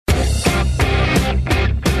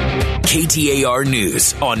KTAR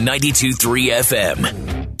News on 92.3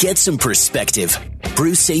 FM. Get some perspective.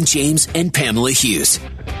 Bruce St. James and Pamela Hughes.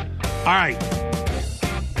 All right.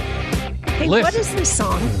 Hey, what is this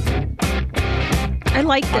song? I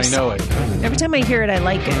like this I know song. it. Every time I hear it, I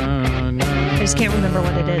like it. I just can't remember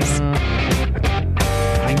what it is.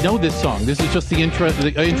 I know this song. This is just the intro of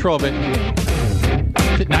it.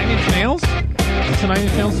 Is it 9 Inch Nails? Is it a 9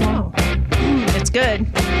 Inch Nails song? It's good.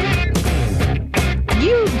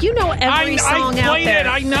 You know every song I out played there. it.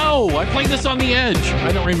 I know. I played this on the Edge.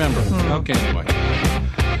 I don't remember. Okay,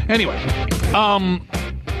 anyway.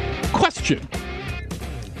 Question.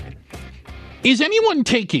 Is anyone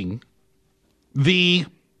taking the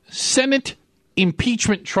Senate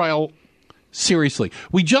impeachment trial seriously?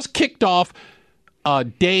 We just kicked off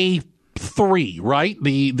day 3, right?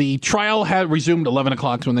 The trial had resumed 11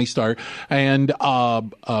 o'clock when they start, and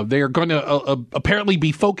they are going to apparently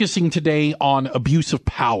be focusing today on abuse of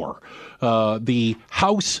power. The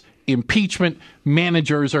House impeachment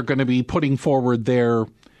managers are going to be putting forward their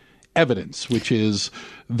evidence, which is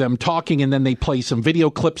them talking, and then they play some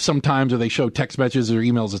video clips sometimes, or they show text messages or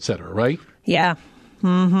emails, etc., right? Yeah.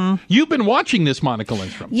 You've been watching this, Monica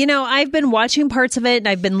Lindstrom. You know, I've been watching parts of it and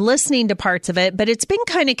I've been listening to parts of it, but it's been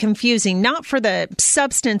kind of confusing, not for the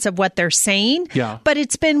substance of what they're saying, but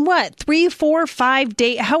it's been 3, 4, 5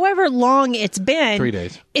 days, however long it's been. 3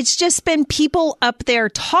 days. It's just been people up there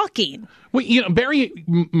talking. Well, you know, Barry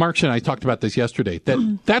Marks and I talked about this yesterday,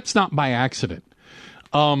 that's not by accident.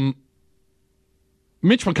 Mitch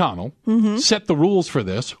McConnell set the rules for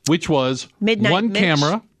this, which was one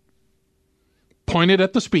camera pointed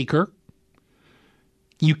at the speaker.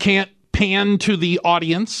 You can't pan to the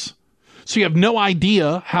audience, so you have no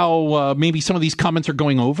idea how maybe some of these comments are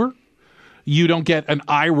going over. You don't get an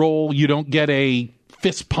eye roll. You don't get a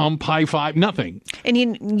fist pump, high five, nothing. And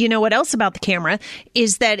you know what else about the camera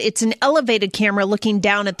is that it's an elevated camera looking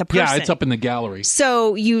down at the person. Yeah, it's up in the gallery.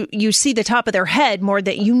 So you see the top of their head more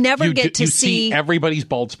than you never get to see everybody's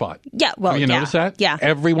bald spot. Yeah, well, have you noticed that? Yeah,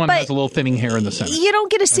 everyone has a little thinning hair in the center. You don't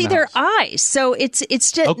get to see their eyes, so it's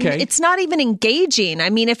just it's not even engaging. I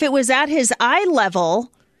mean, if it was at his eye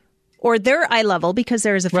level or their eye level, because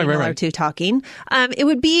there is a female or two talking, it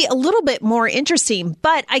would be a little bit more interesting.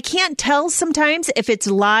 But I can't tell sometimes if it's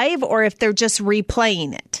live or if they're just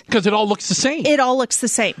replaying it. Because it all looks the same. It all looks the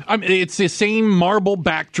same. I mean, it's the same marble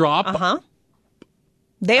backdrop.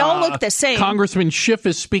 They all look the same. Congressman Schiff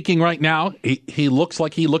is speaking right now. He looks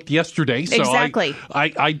like he looked yesterday. So exactly.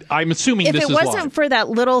 I'm assuming if this is it wasn't live. for that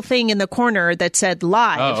little thing in the corner that said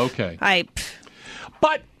live. Oh, okay.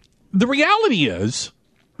 But the reality is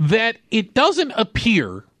that it doesn't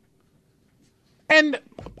appear, and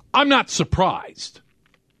I'm not surprised,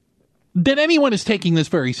 that anyone is taking this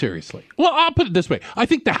very seriously. Well, I'll put it this way. I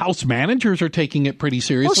think the House managers are taking it pretty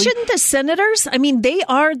seriously. Well, shouldn't the senators? I mean, they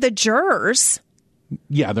are the jurors.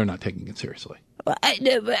 Yeah, they're not taking it seriously.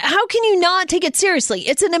 How can you not take it seriously?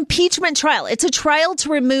 It's an impeachment trial. It's a trial to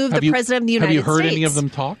remove the president of the United States. Have you heard any of them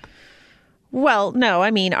talk? Well, no.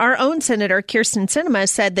 I mean, our own Senator Kyrsten Sinema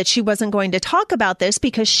said that she wasn't going to talk about this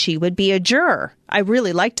because she would be a juror. I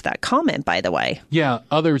really liked that comment, by the way. Yeah,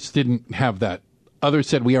 others didn't have that. Others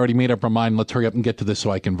said, we already made up our mind. Let's hurry up and get to this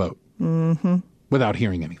so I can vote. Without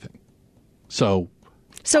hearing anything. So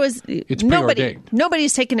it's preordained.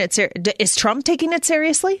 Nobody's taking it seriously. Is Trump taking it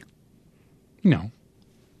seriously? No.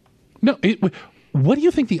 What do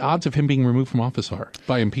you think the odds of him being removed from office are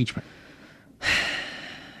by impeachment?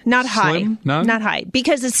 Not high. Slim? None? Not high.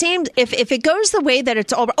 Because it seems if it goes the way that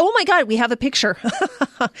it's all... Oh, my God, we have a picture.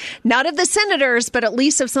 Not of the senators, but at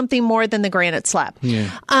least of something more than the granite slab. Yeah.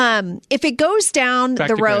 If it goes down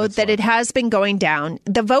the road that it has been going down,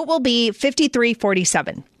 the vote will be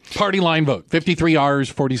 53-47. Party line vote, 53 R's,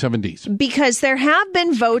 47 D's. Because there have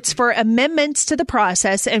been votes for amendments to the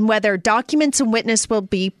process and whether documents and witness will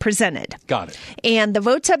be presented. Got it. And the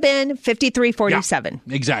votes have been 53-47.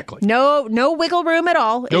 Yeah, exactly. No wiggle room at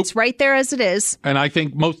all. Nope. It's right there as it is. And I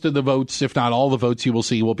think most of the votes, if not all the votes you will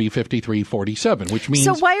see, will be 53-47, which means...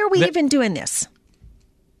 So why are we even doing this?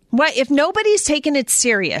 Why, if nobody's taking it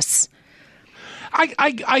serious...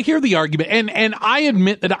 I hear the argument, and I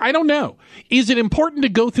admit that I don't know. Is it important to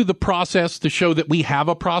go through the process to show that we have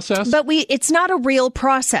a process? But it's not a real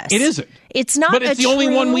process. It isn't. It's not. But it's the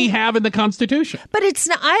only one we have in the Constitution. But it's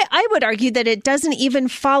not. I would argue that it doesn't even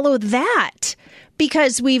follow that.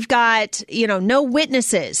 Because we've got, no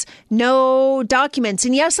witnesses, no documents.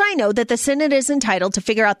 And yes, I know that the Senate is entitled to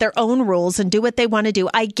figure out their own rules and do what they want to do.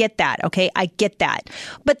 I get that. Okay. I get that.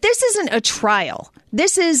 But this isn't a trial.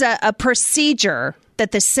 This is a procedure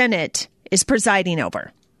that the Senate is presiding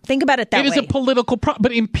over. Think about it that way. It is a political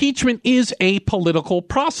but impeachment is a political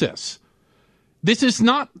process. This is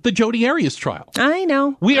not the Jodi Arias trial. I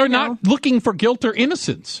know. We are not looking for guilt or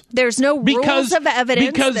innocence. There's no rules of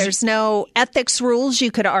evidence. There's no ethics rules, you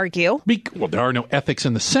could argue. Well, there are no ethics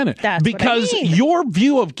in the Senate. That's because what I mean. Your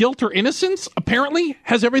view of guilt or innocence apparently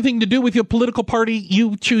has everything to do with your political party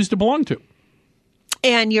you choose to belong to.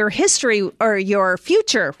 And your history or your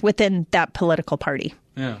future within that political party.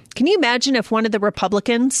 Yeah. Can you imagine if one of the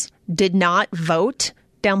Republicans did not vote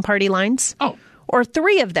down party lines? Oh. Or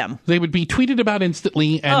three of them. They would be tweeted about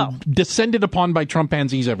instantly and descended upon by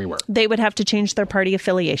Trumpansies everywhere. They would have to change their party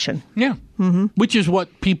affiliation. Yeah. Mm-hmm. Which is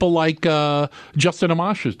what people like Justin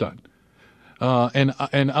Amash has done.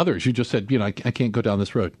 And others. You just said, I can't go down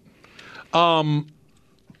this road.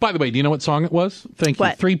 By the way, do you know what song it was? Thank you.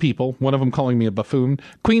 What? 3 people, one of them calling me a buffoon.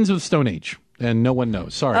 Queens of the Stone Age. And no one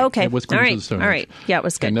knows. Sorry. Okay. It was Queens of the Stone Age. All right. Yeah, it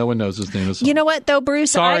was good. And no one knows his name. You know what, though,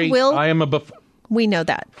 Bruce? Sorry, I am a buffoon. We know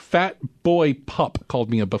that. Fat Boy Pup called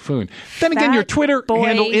me a buffoon. Then again, your Twitter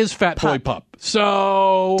handle is Fat Boy Pup.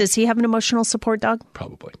 So does he have an emotional support dog?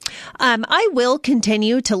 Probably. I will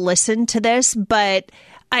continue to listen to this, but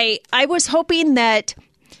I was hoping that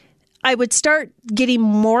I would start getting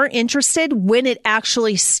more interested when it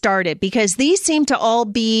actually started, because these seem to all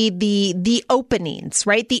be the openings,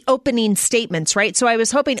 right? The opening statements, right? So I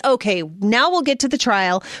was hoping, okay, now we'll get to the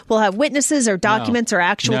trial. We'll have witnesses or documents or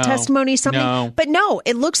actual testimony, something. No. But no,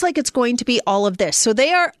 it looks like it's going to be all of this. So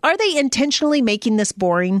are they intentionally making this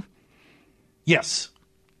boring? Yes.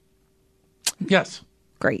 Yes.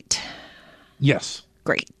 Great. Yes.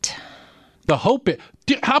 Great. The hope is,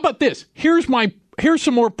 how about this? Here's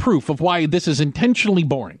some more proof of why this is intentionally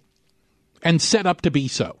boring and set up to be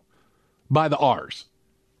so by the R's.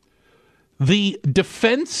 The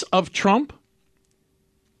defense of Trump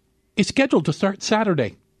is scheduled to start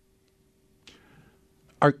Saturday.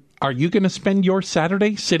 Are you going to spend your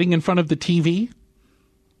Saturday sitting in front of the TV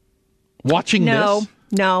watching this?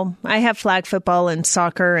 No. I have flag football and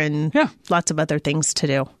soccer and lots of other things to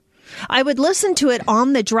do. I would listen to it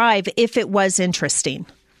on the drive if it was interesting.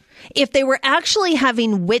 If they were actually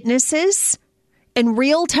having witnesses and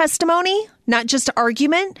real testimony, not just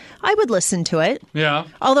argument, I would listen to it. Yeah.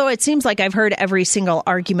 Although it seems like I've heard every single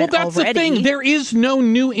argument already. Well, that's already. the thing. There is no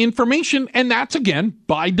new information, and that's, again,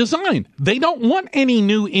 by design. They don't want any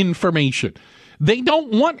new information. They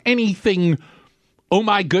don't want anything, oh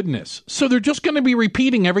my goodness. So they're just going to be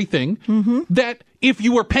repeating everything that if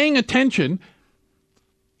you were paying attention,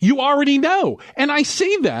 you already know. And I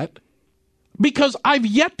say that because I've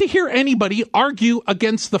yet to hear anybody argue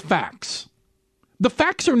against the facts. The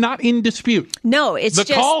facts are not in dispute. No, it's just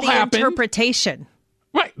the interpretation.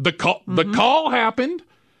 Right. The call happened.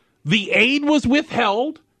 The aid was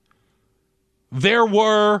withheld. There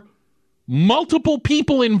were multiple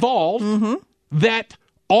people involved that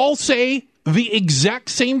all say the exact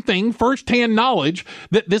same thing, firsthand knowledge,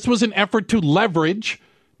 that this was an effort to leverage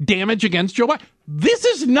damage against Joe Biden. This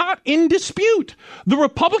is not in dispute. The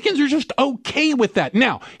Republicans are just okay with that.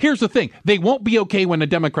 Now, here's the thing. They won't be okay when a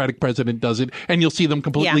Democratic president does it, and you'll see them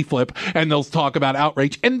completely flip, and they'll talk about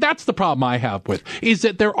outrage. And that's the problem I have with, is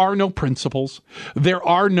that there are no principles. There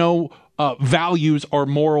are no values or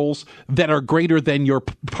morals that are greater than your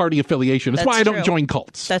party affiliation. That's why I don't join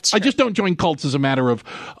cults. That's true. I just don't join cults as a matter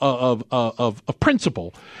of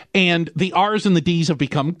principle. And the R's and the D's have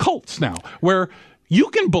become cults now, where you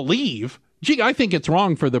can believe, gee, I think it's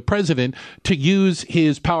wrong for the president to use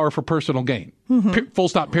his power for personal gain. Full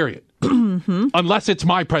stop, period. Unless it's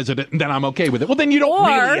my president, then I'm okay with it. Well, then you don't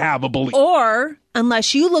really have a belief. Or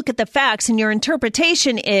unless you look at the facts and your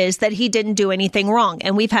interpretation is that he didn't do anything wrong.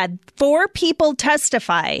 And we've had 4 people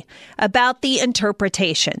testify about the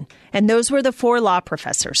interpretation. And those were the 4 law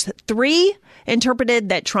professors. 3 interpreted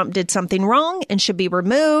that Trump did something wrong and should be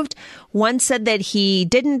removed. 1 said that he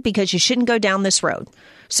didn't because you shouldn't go down this road.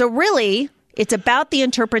 So really, it's about the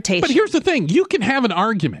interpretation. But here's the thing. You can have an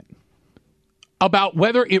argument about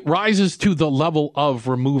whether it rises to the level of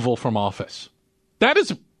removal from office.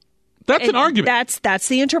 That's an argument. That's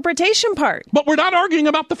the interpretation part. But we're not arguing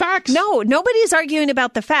about the facts. No, nobody's arguing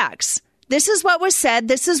about the facts. This is what was said.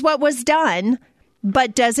 This is what was done.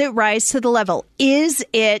 But does it rise to the level? Is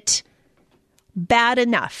it bad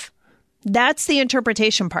enough? That's the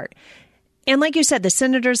interpretation part. And like you said, the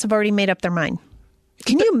senators have already made up their mind.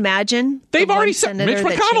 Can you imagine? They've already said. Mitch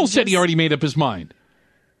McConnell said he already made up his mind.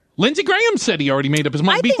 Lindsey Graham said he already made up his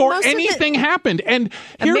mind before anything happened. And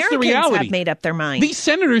here's Americans the reality. have made up their mind. These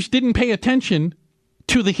senators didn't pay attention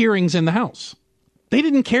to the hearings in the House. They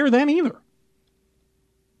didn't care then either.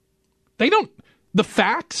 They don't. The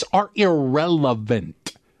facts are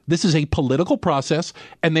irrelevant. This is a political process,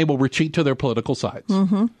 and they will retreat to their political sides.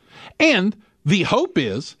 And the hope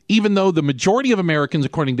is, even though the majority of Americans,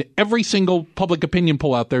 according to every single public opinion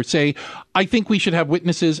poll out there, say, I think we should have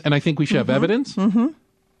witnesses and I think we should have evidence,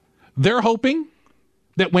 they're hoping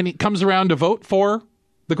that when it comes around to vote for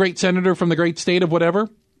the great senator from the great state of whatever,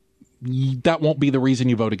 that won't be the reason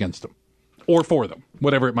you vote against them or for them,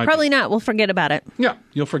 whatever it might Probably be. not. We'll forget about it. Yeah,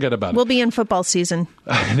 you'll forget about it. We'll be in football season.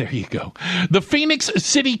 There you go. The Phoenix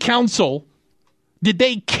City Council, did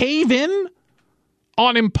they cave in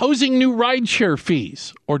on imposing new rideshare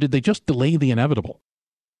fees, or did they just delay the inevitable?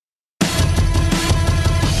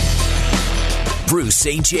 Bruce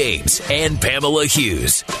St. James and Pamela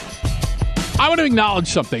Hughes. I want to acknowledge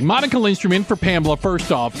something. Monica Lindstrom in for Pamela.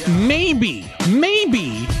 First off, maybe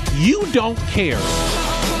you don't care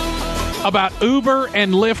about Uber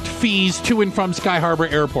and Lyft fees to and from Sky Harbor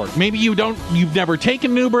Airport. Maybe you've never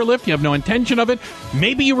taken an Uber or Lyft, you have no intention of it.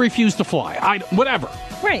 Maybe you refuse to fly. Whatever.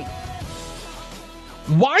 Right.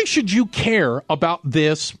 Why should you care about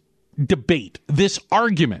this debate, this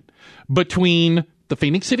argument between the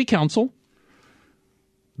Phoenix City Council,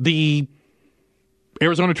 the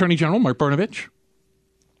Arizona Attorney General, Mark Brnovich,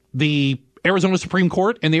 the Arizona Supreme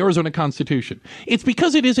Court, and the Arizona Constitution? It's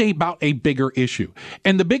because it is about a bigger issue.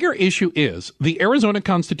 And the bigger issue is the Arizona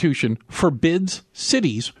Constitution forbids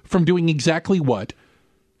cities from doing exactly what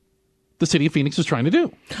the city of Phoenix is trying to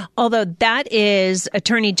do. Although that is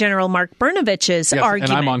Attorney General Mark Brnovich's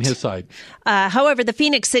argument. And I'm on his side. However, the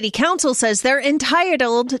Phoenix City Council says they're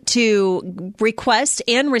entitled to request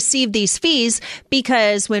and receive these fees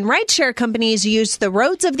because when rideshare companies use the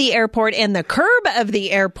roads of the airport and the curb of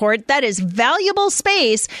the airport, that is valuable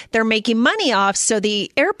space they're making money off, so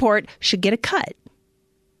the airport should get a cut.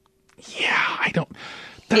 Yeah, I don't...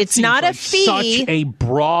 It's not a fee. Such a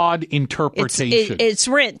broad interpretation. It's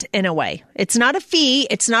rent in a way. It's not a fee.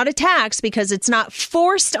 It's not a tax because it's not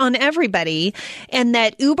forced on everybody. And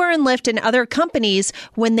that Uber and Lyft and other companies,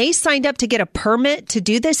 when they signed up to get a permit to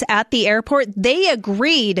do this at the airport, they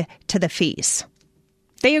agreed to the fees.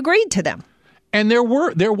 They agreed to them. And there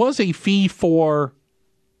was a fee for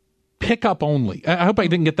pickup only. I hope I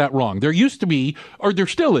didn't get that wrong. There used to be, or there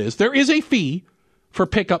still is, there is a fee for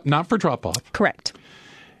pickup, not for drop-off. Correct.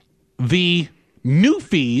 The new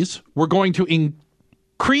fees were going to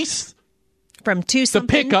increase from $2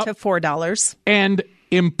 to $4 and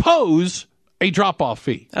impose a drop-off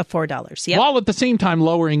fee of $4. Yep. While at the same time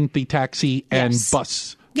lowering the taxi and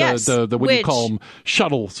bus, the what do you call them,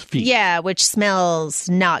 shuttles fee. Yeah, which smells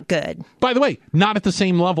not good. By the way, not at the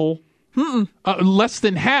same level. Less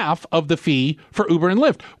than half of the fee for Uber and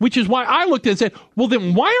Lyft, which is why I looked and said, well,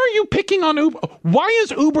 then why are you picking on Uber? Why is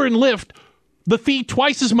Uber and Lyft the fee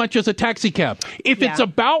twice as much as a taxi cab? If it's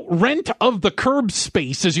about rent of the curb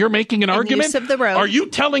space, as you're making an argument, use of the road. Are you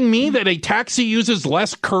telling me that a taxi uses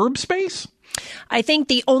less curb space? I think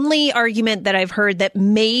the only argument that I've heard that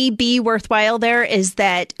may be worthwhile there is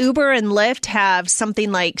that Uber and Lyft have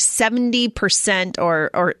something like 70%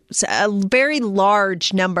 or a very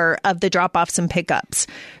large number of the drop-offs and pickups.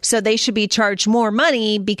 So they should be charged more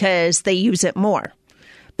money because they use it more.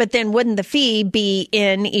 But then wouldn't the fee be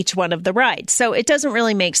in each one of the rides? So it doesn't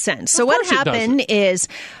really make sense. So what happened is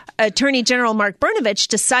Attorney General Mark Brnovich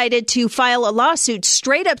decided to file a lawsuit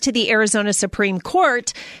straight up to the Arizona Supreme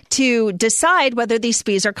Court to decide whether these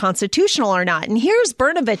fees are constitutional or not. And here's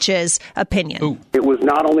Brnovich's opinion. Ooh. It was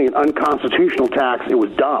not only an unconstitutional tax, it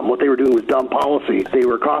was dumb. What they were doing was dumb policy. They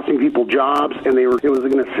were costing people jobs, and it was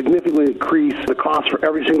going to significantly increase the cost for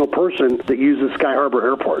every single person that uses Sky Harbor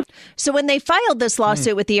Airport. So when they filed this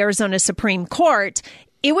lawsuit with the Arizona Supreme Court,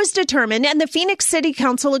 it was determined, and the Phoenix City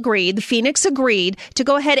Council agreed, the Phoenix agreed to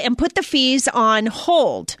go ahead and put the fees on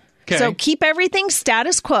hold. Okay. So keep everything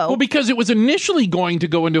status quo. Well, because it was initially going to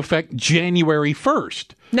go into effect January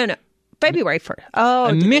 1st. No. February 1st. Oh,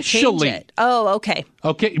 initially. Did they change it? Oh, okay.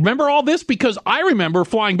 Okay. Remember all this? Because I remember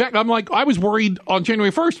flying back. I'm like, I was worried on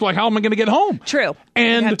January 1st, like, how am I going to get home? True.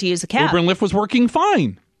 And you have to use a cab. Uber and Lyft was working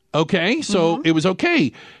fine. Okay. So it was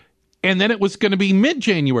okay. And then it was going to be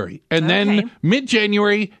mid-January. And then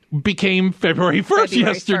mid-January became February 1st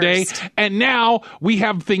yesterday. And now we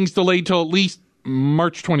have things delayed till at least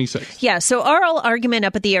March 26th. Yeah, so oral argument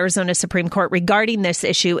up at the Arizona Supreme Court regarding this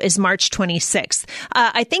issue is March 26th.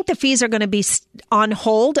 I think the fees are going to be on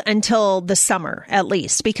hold until the summer, at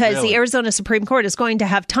least, because the Arizona Supreme Court is going to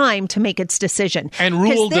have time to make its decision. And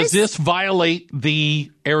rule, does this violate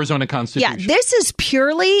the Arizona Constitution? Yeah, this is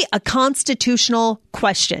purely a constitutional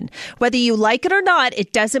question. Whether you like it or not,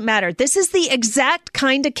 it doesn't matter. This is the exact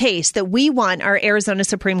kind of case that we want our Arizona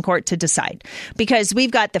Supreme Court to decide, because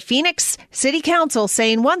we've got the Phoenix City Council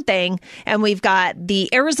saying one thing, and we've got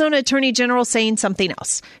the Arizona Attorney General saying something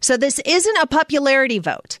else. So this isn't a popularity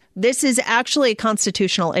vote. This is actually a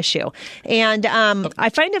constitutional issue. And I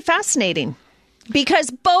find it fascinating because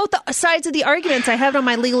both sides of the arguments I have on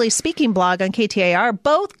my Legally Speaking blog on KTAR,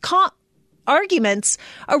 both arguments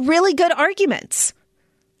are really good arguments.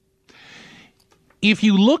 If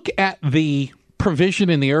you look at the provision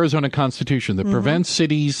in the Arizona Constitution that prevents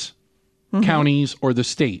cities, counties, or the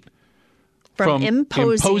state from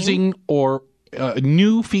imposing or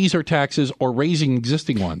new fees or taxes or raising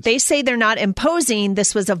existing ones. They say they're not imposing.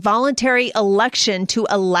 This was a voluntary election to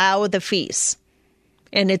allow the fees.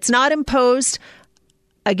 And it's not imposed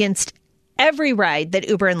against every ride that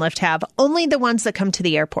Uber and Lyft have, only the ones that come to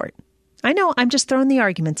the airport. I know, I'm just throwing the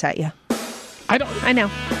arguments at you. I know.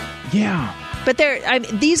 Yeah. But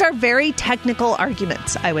these are very technical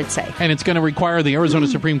arguments, I would say. And it's going to require the Arizona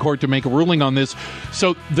Supreme Court to make a ruling on this.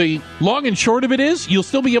 So the long and short of it is, you'll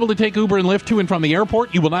still be able to take Uber and Lyft to and from the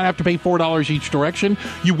airport. You will not have to pay $4 each direction.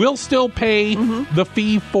 You will still pay the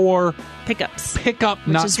fee for pickups. Pickup,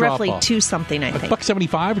 which not is drop-off. roughly $2 something, I think.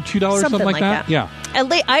 $1.75 or $2, something like that? Yeah.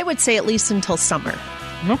 I would say at least until summer.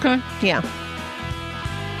 Okay. Yeah.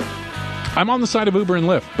 I'm on the side of Uber and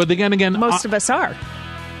Lyft. But again, most of us are.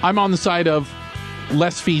 I'm on the side of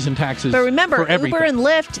less fees and taxes. But remember, for everything. Uber and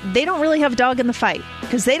Lyft, they don't really have a dog in the fight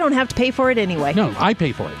because they don't have to pay for it anyway. No, I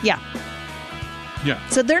pay for it. Yeah. Yeah.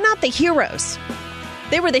 So they're not the heroes.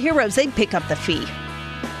 They were the heroes. They'd pick up the fee.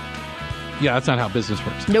 Yeah, that's not how business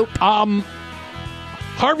works. Nope.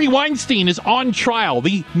 Harvey Weinstein is on trial.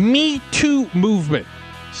 The Me Too movement,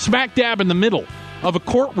 smack dab in the middle of a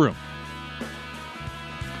courtroom.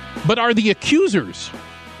 But are the accusers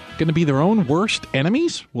going to be their own worst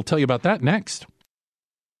enemies? We'll tell you about that next.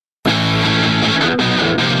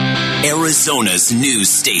 Arizona's news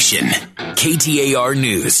station, KTAR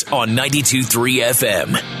News on 92.3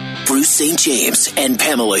 FM. Bruce St. James and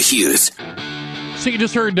Pamela Hughes. So you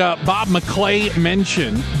just heard Bob McClay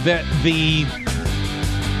mention that the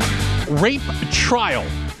rape trial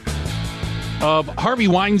of Harvey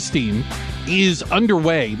Weinstein is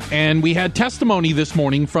underway, and we had testimony this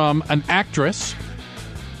morning from an actress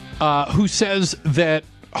who says that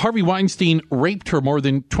Harvey Weinstein raped her more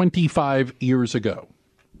than 25 years ago.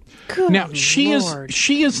 Good now, she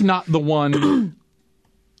is not the one.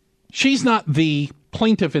 She's not the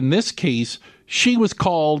plaintiff in this case. She was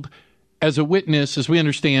called as a witness, as we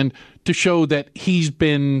understand, to show that he's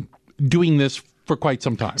been doing this for quite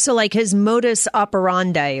some time. So like his modus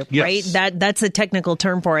operandi, yes. right? That's a technical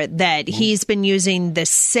term for it, that he's been using the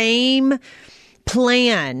same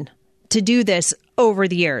plan to do this over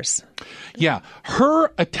the years. Yeah.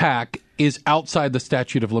 Her attack is outside the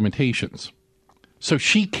statute of limitations. So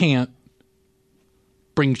she can't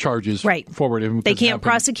bring charges forward. They can't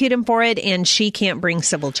prosecute him for it, and she can't bring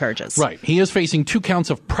civil charges. Right. He is facing 2 counts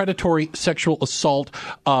of predatory sexual assault.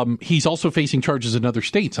 He's also facing charges in other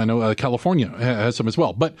states. I know California has some as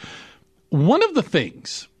well. But one of the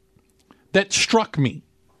things that struck me,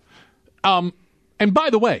 and by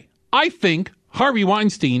the way, I think Harvey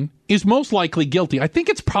Weinstein is most likely guilty. I think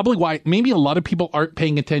it's probably why maybe a lot of people aren't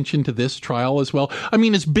paying attention to this trial as well. I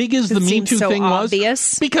mean, as big as the Me Too thing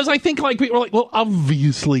obvious. was, because I think like people are like, well,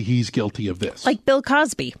 obviously he's guilty of this. Like Bill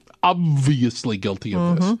Cosby. Obviously guilty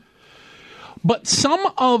of this. But some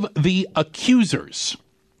of the accusers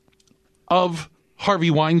of Harvey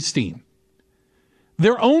Weinstein,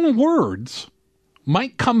 their own words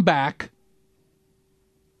might come back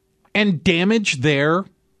and damage their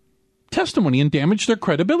testimony and damage their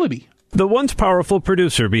credibility. The once powerful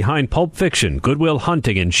producer behind Pulp Fiction, Good Will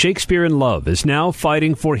Hunting, and Shakespeare in Love is now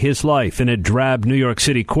fighting for his life in a drab New York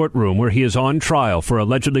City courtroom where he is on trial for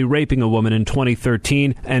allegedly raping a woman in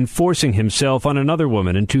 2013 and forcing himself on another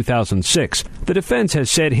woman in 2006. The defense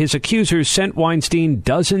has said his accusers sent Weinstein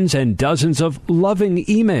dozens and dozens of loving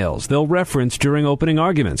emails they'll reference during opening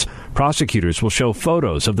arguments. Prosecutors will show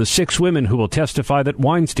photos of the 6 women who will testify that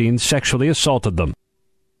Weinstein sexually assaulted them.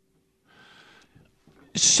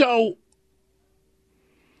 So,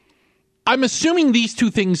 I'm assuming these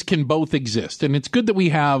two things can both exist, and it's good that we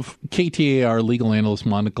have KTAR legal analyst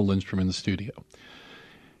Monica Lindstrom in the studio.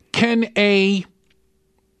 Can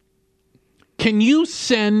you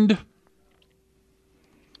send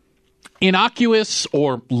innocuous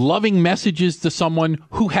or loving messages to someone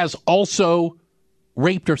who has also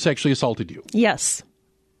raped or sexually assaulted you? Yes.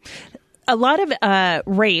 A lot of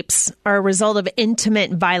rapes are a result of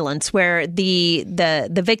intimate violence where the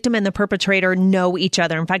victim and the perpetrator know each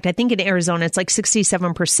other. In fact, I think in Arizona, it's like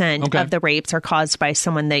 67% of the rapes are caused by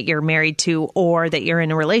someone that you're married to or that you're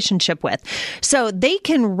in a relationship with. So they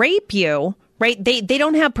can rape you, right? They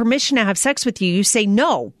don't have permission to have sex with you. You say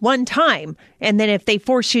no one time. And then if they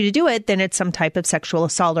force you to do it, then it's some type of sexual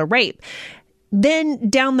assault or rape. then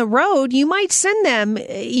down the road, you might send them,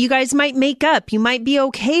 you guys might make up, you might be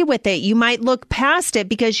okay with it, you might look past it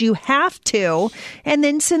because you have to, and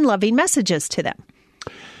then send loving messages to them.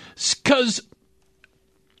 Because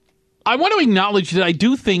I want to acknowledge that I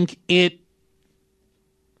do think it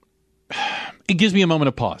gives me a moment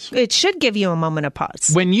of pause. It should give you a moment of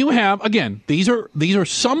pause. When you have, again, these are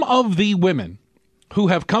some of the women who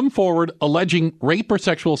have come forward alleging rape or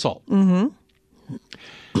sexual assault. Mm-hmm.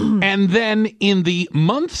 And then in the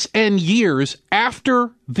months and years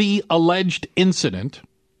after the alleged incident,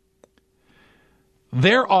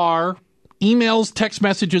 there are emails, text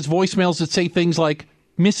messages, voicemails that say things like,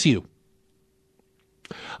 miss you.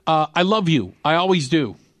 I love you. I always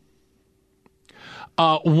do.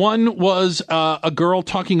 One was a girl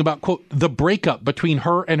talking about, quote, the breakup between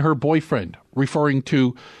her and her boyfriend, referring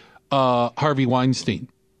to Harvey Weinstein.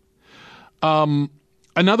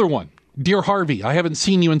 Another one. Dear Harvey, I haven't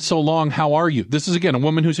seen you in so long. How are you? This is, again, a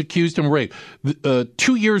woman who's accused of rape.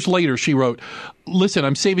 2 years later, she wrote, listen,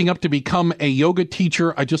 I'm saving up to become a yoga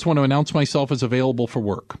teacher. I just want to announce myself as available for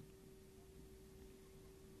work.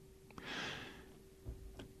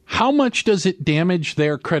 How much does it damage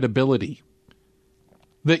their credibility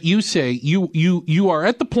that you say you are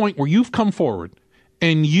at the point where you've come forward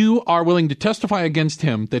and you are willing to testify against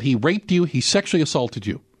him that he raped you, he sexually assaulted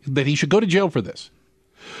you, that he should go to jail for this,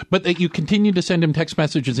 but that you continue to send him text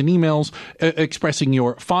messages and emails expressing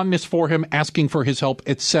your fondness for him, asking for his help,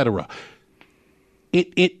 etc.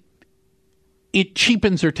 It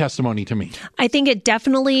cheapens their testimony to me. I think it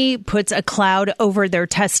definitely puts a cloud over their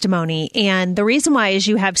testimony. And the reason why is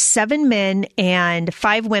you have 7 men and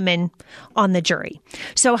 5 women on the jury.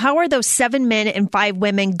 So how are those 7 men and 5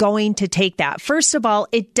 women going to take that? First of all,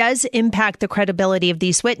 it does impact the credibility of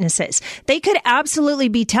these witnesses. They could absolutely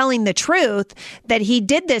be telling the truth that he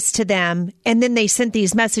did this to them, and then they sent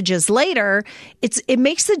these messages later. It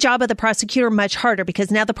makes the job of the prosecutor much harder because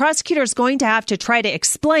now the prosecutor is going to have to try to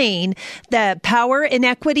explain the power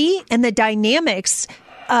inequity and the dynamics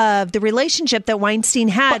of the relationship that Weinstein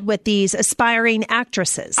had with these aspiring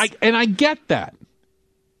actresses. I get that.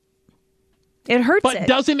 It hurts. But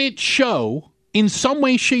doesn't it show in some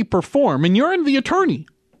way, shape, or form, and you're the attorney,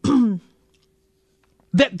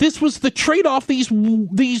 that this was the trade-off these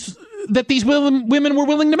women were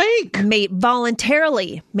willing to make?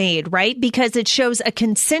 Voluntarily made, right? Because it shows a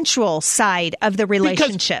consensual side of the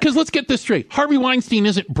relationship. Because let's get this straight. Harvey Weinstein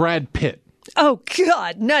isn't Brad Pitt. Oh,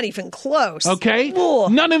 God, not even close. Okay?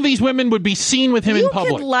 Ugh. None of these women would be seen with him in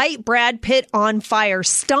public. You could light Brad Pitt on fire,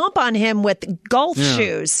 stomp on him with golf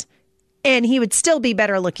shoes, and he would still be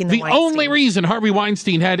better looking than Weinstein. The only reason Harvey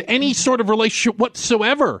Weinstein had any sort of relationship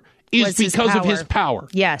whatsoever is because of his power.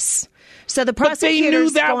 Yes. So the prosecutors... But they knew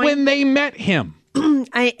that when they met him.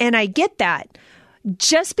 I get that.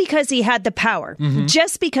 Just because he had the power,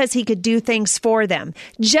 just because he could do things for them,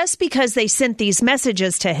 just because they sent these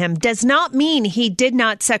messages to him does not mean he did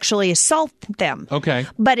not sexually assault them. Okay.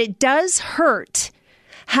 But it does hurt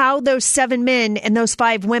how those 7 men and those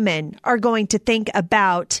 5 women are going to think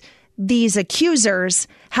about these accusers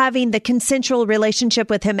having the consensual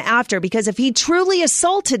relationship with him after. Because if he truly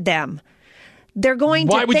assaulted them, they're going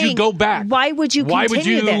to think, why would you go back? Why would you continue this?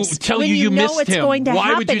 Why would you tell you missed him?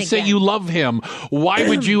 Why would you say you love him? Why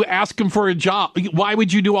would you ask him for a job? Why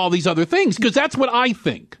would you do all these other things? Because that's what I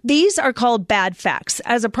think. These are called bad facts.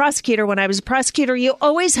 As a prosecutor, when I was a prosecutor, you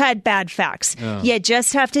always had bad facts. You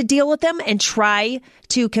just have to deal with them and try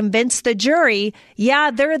to convince the jury,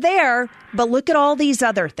 yeah, they're there, but look at all these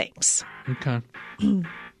other things. Okay.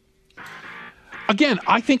 Again,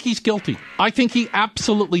 I think he's guilty. I think he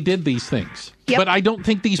absolutely did these things. Yep. But I don't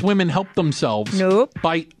think these women helped themselves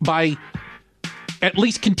by at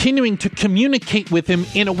least continuing to communicate with him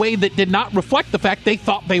in a way that did not reflect the fact they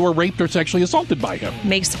thought they were raped or sexually assaulted by him.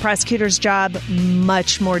 Makes the prosecutor's job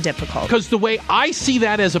much more difficult. Because the way I see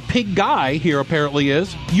that as a pig guy here apparently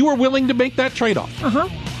is, you were willing to make that trade-off.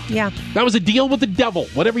 Yeah. That was a deal with the devil,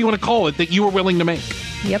 whatever you want to call it, that you were willing to make.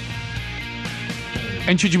 Yep.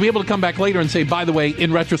 And should you be able to come back later and say, by the way,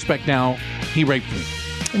 in retrospect now, he raped me?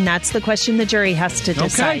 And that's the question the jury has to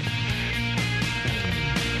decide. Okay.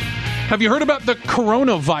 Have you heard about the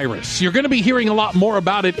coronavirus? You're going to be hearing a lot more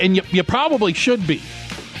about it, and you probably should be.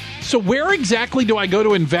 So where exactly do I go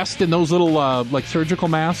to invest in those little like surgical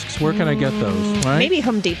masks? Where can I get those? Right? Maybe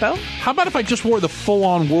Home Depot. How about if I just wore the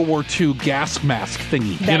full-on World War II gas mask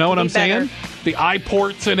thingy? That you know what I'm better. saying? The eye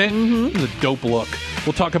ports in it. It's a dope look.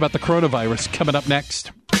 We'll talk about the coronavirus coming up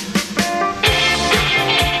next.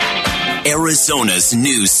 Arizona's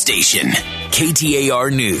news station.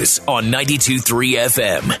 KTAR News on 92.3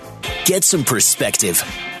 FM. Get some perspective.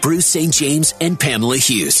 Bruce St. James and Pamela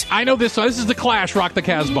Hughes. I know this. So this is the Clash, Rock the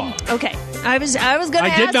Casbah. Okay. I was going to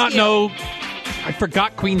ask I did not you. know. I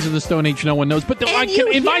forgot Queens of the Stone Age. No one knows. But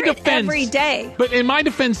in my defense, every day. But in my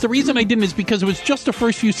defense, the reason I didn't is because it was just the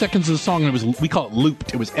first few seconds of the song. And we call it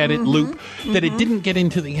looped. It was edit loop that it didn't get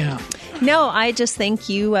into the No, I just think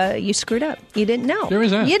you screwed up. You didn't know. There is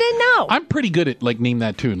that. You didn't know. I'm pretty good at name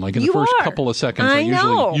that tune. Like in the first couple of seconds, I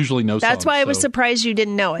usually know. That's why I was surprised you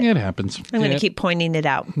didn't know it. It happens. I'm going to keep pointing it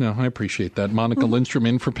out. No, I appreciate that. Monica Lindstrom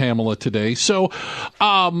in for Pamela today. So,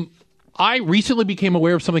 I recently became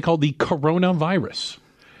aware of something called the coronavirus.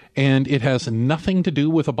 And it has nothing to do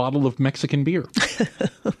with a bottle of Mexican beer.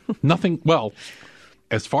 Nothing, well,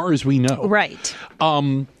 as far as we know. Right.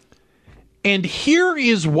 And here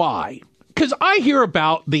is why. Because I hear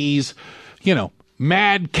about these,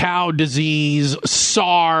 mad cow disease,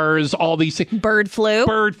 SARS, all these things. Bird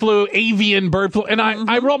flu, avian bird flu. And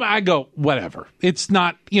I roll my, I go, whatever. It's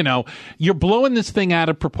not, you're blowing this thing out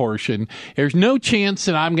of proportion. There's no chance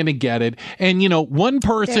that I'm going to get it. And, one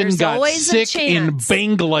person got sick in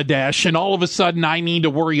Bangladesh, and all of a sudden I need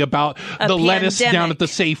to worry about the lettuce down at the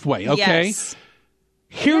Safeway. Okay. Yes.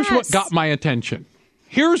 Here's what got my attention.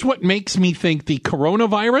 Here's what makes me think the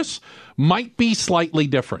coronavirus might be slightly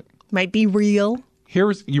different. Might be real.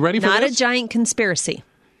 You ready for this? Not a giant conspiracy.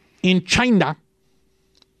 In China,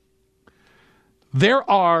 there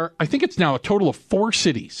are, I think it's now a total of 4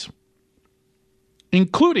 cities,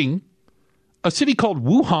 including a city called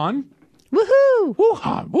Wuhan. Woohoo!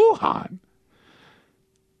 Wuhan.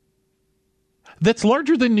 That's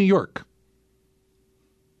larger than New York.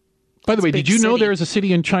 By the way, did you know there is a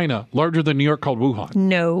city in China larger than New York called Wuhan?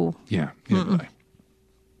 No. Yeah.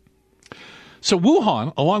 So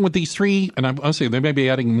Wuhan, along with these 3, and I'll say they may be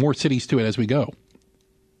adding more cities to it as we go,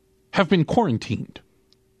 have been quarantined.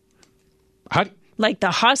 Like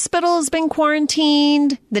the hospital has been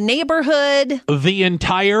quarantined, the neighborhood. The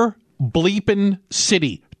entire bleeping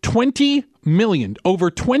city. 20 million,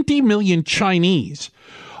 over 20 million Chinese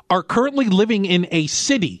are currently living in a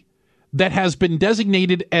city that has been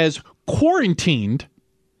designated as quarantined,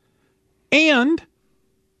 and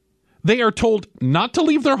they are told not to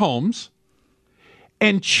leave their homes.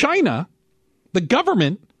 And China, the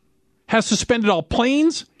government, has suspended all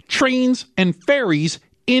planes, trains, and ferries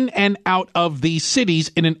in and out of these cities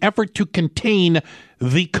in an effort to contain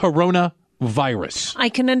the coronavirus. I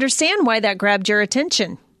can understand why that grabbed your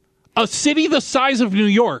attention. A city the size of New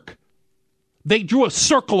York, they drew a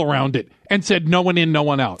circle around it and said no one in, no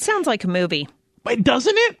one out. Sounds like a movie.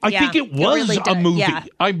 Doesn't it? I think it was a movie. Yeah.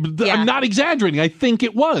 I'm not exaggerating. I think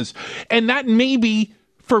it was. And that may be...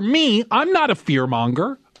 For me, I'm not a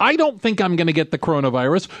fearmonger. I don't think I'm going to get the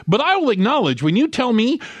coronavirus, but I will acknowledge when you tell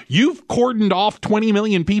me you've cordoned off 20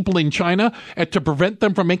 million people in China to prevent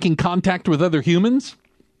them from making contact with other humans.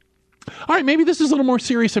 All right, maybe this is a little more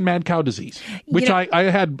serious than mad cow disease, which I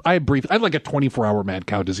had brief. I had like a 24-hour mad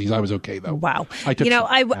cow disease. I was okay though. Wow.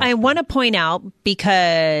 I want to point out,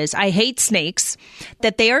 because I hate snakes,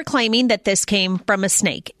 that they are claiming that this came from a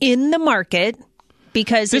snake in the market.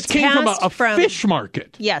 Because this came from a fish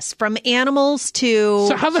market. Yes, from animals to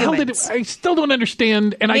So how the hell did it? I still don't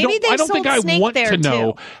understand, and I don't think I want to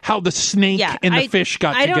know how the snake and the fish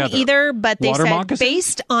got together. I don't either, but they said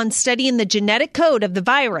based on studying the genetic code of the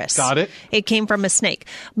virus, it came from a snake.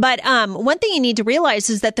 But one thing you need to realize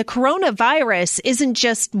is that the coronavirus isn't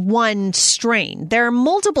just one strain. There are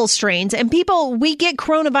multiple strains, and we get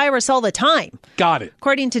coronavirus all the time. Got it.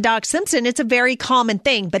 According to Doc Simpson, it's a very common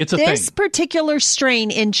thing. But this particular strain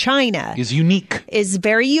in China is unique. Is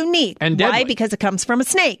very unique. And deadly. Why? Because it comes from a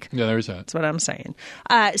snake. Yeah, there's that. That's what I'm saying.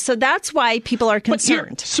 So that's why people are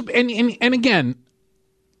concerned. And again,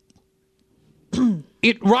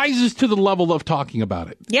 it rises to the level of talking about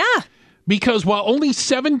it. Yeah. Because while only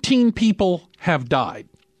 17 people have died,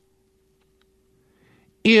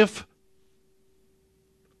 if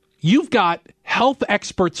you've got health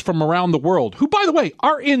experts from around the world, who, by the way,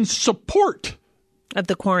 are in support of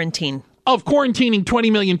the quarantine, of quarantining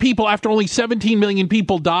 20 million people after only 17 million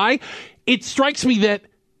people die, it strikes me that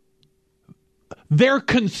their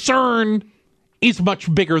concern is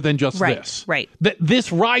much bigger than just this. Right. That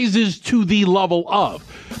this rises to the level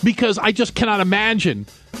of, because I just cannot imagine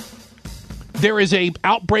there is a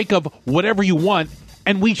outbreak of whatever you want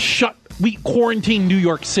and we quarantine New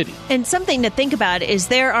York City. And something to think about is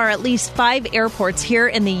there are at least 5 airports here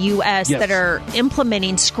in the U.S. that are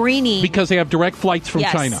implementing screening. Because they have direct flights from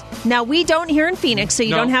China. Now, we don't here in Phoenix, so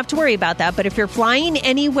you don't have to worry about that. But if you're flying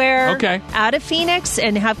anywhere out of Phoenix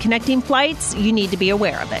and have connecting flights, you need to be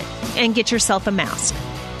aware of it. And get yourself a mask.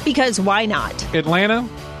 Because why not? Atlanta,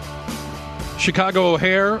 Chicago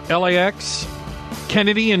O'Hare, LAX,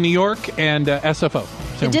 Kennedy in New York, and SFO.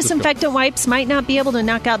 The disinfectant wipes might not be able to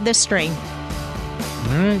knock out this strain.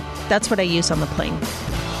 All right. That's what I use on the plane.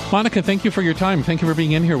 Monica, thank you for your time. Thank you for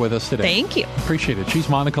being in here with us today. Thank you. Appreciate it. She's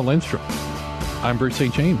Monica Lindstrom. I'm Bruce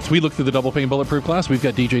St. James. We look through the Double Pane Bulletproof class. We've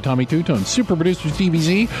got DJ Tommy Tutone, super producer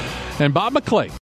TVZ, and Bob McClay.